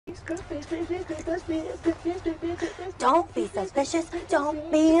Don't be suspicious.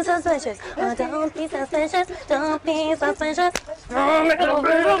 Don't be suspicious. Oh, don't be suspicious. Don't be suspicious.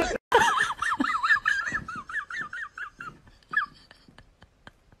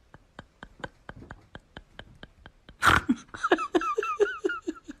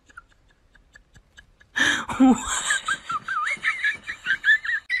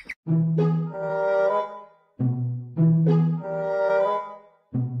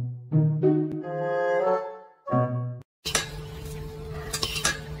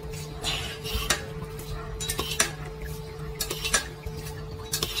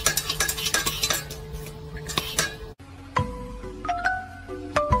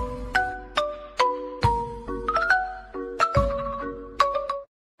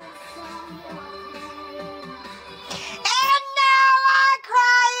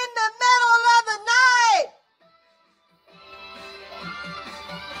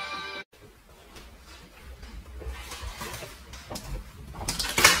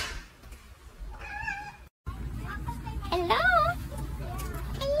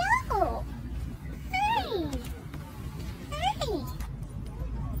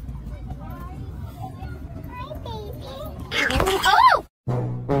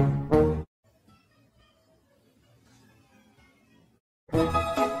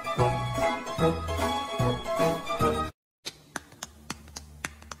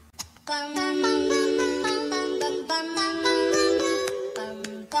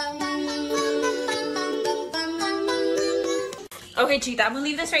 Okay, Cheetah, I'm gonna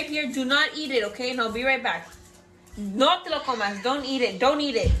leave this right here. Do not eat it, okay? And I'll be right back. No te lo comas. Don't eat it. Don't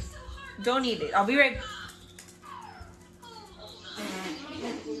eat it. Don't eat it. I'll be right back.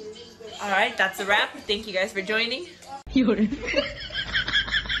 Alright, that's a wrap. Thank you guys for joining.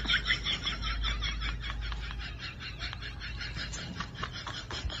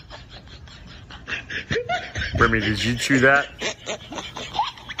 Remy, did you chew that?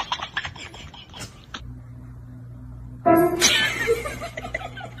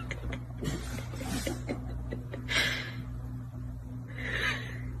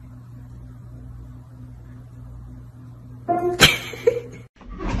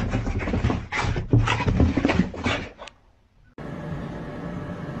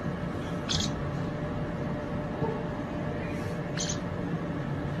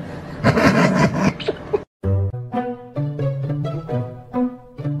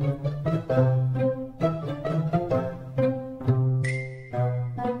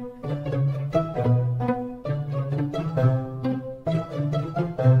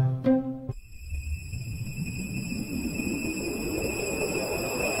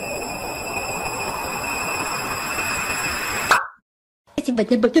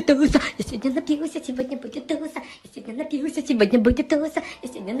 Сегодня будет туса, я сегодня напьюсь, сегодня будет туса, я сегодня напьюсь, сегодня будет туса, я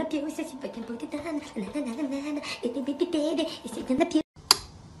сегодня напьюсь, сегодня будет на-на-на-на-на-на, и-би-би-би-би, я сегодня напьюсь.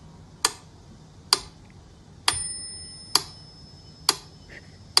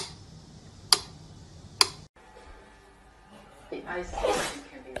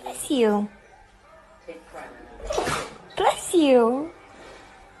 Bless you. Bless you.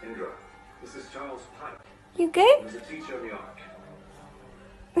 Indra, this is Charles Pike. You good? He was a teacher in the Ark.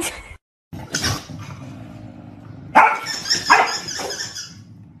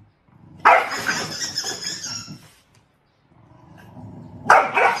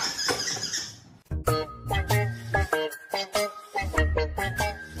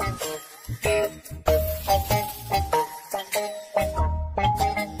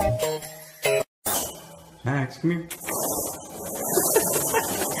 Max, come here.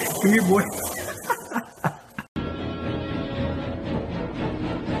 Come here, boy.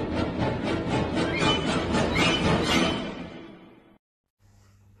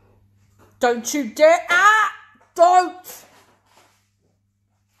 Don't you dare! Ah! Don't!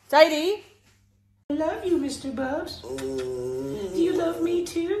 Sadie? I love you, Mr. Bubs. Do you love me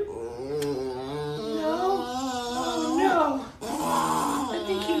too? No? Oh, no. I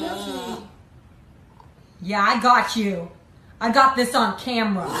think he loves me. Yeah, I got you. I got this on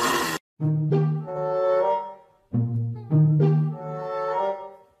camera.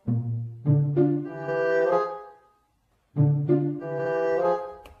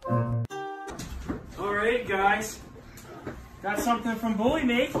 Alright guys, got something from Bully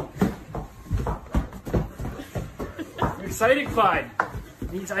Mate. I'm excited, Clyde.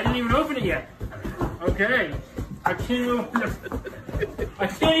 Means I didn't even open it yet. Okay, I can't even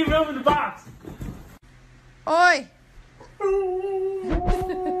open the box. Oi!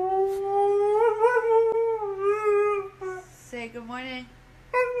 Say good morning.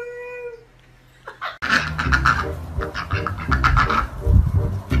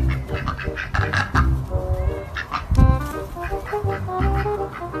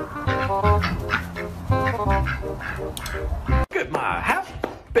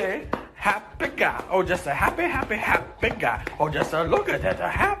 Oh, just a happy, happy, happy guy. Oh, just a look at that, a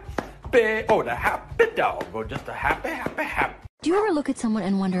happy, oh, the happy dog. Oh, just a happy, happy, happy. Do you ever look at someone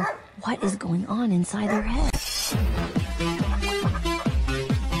and wonder what is going on inside their head?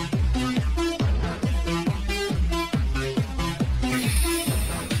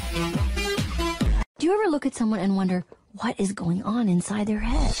 Do you ever look at someone and wonder what is going on inside their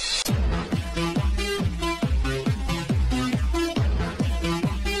head?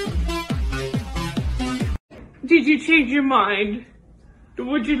 Did you change your mind?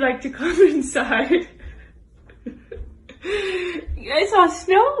 Would you like to come inside? It's all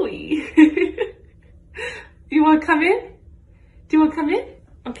snowy. You want to come in? Do you want to come in?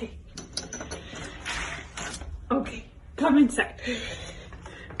 Okay. Okay, come inside.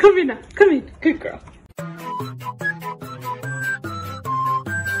 Come in now. Come in. Good girl.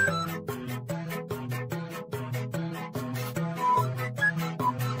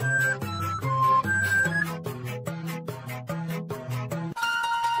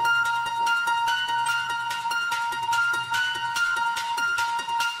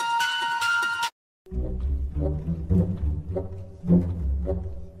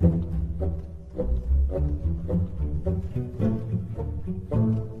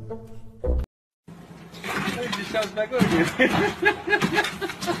 Just shouts back over you.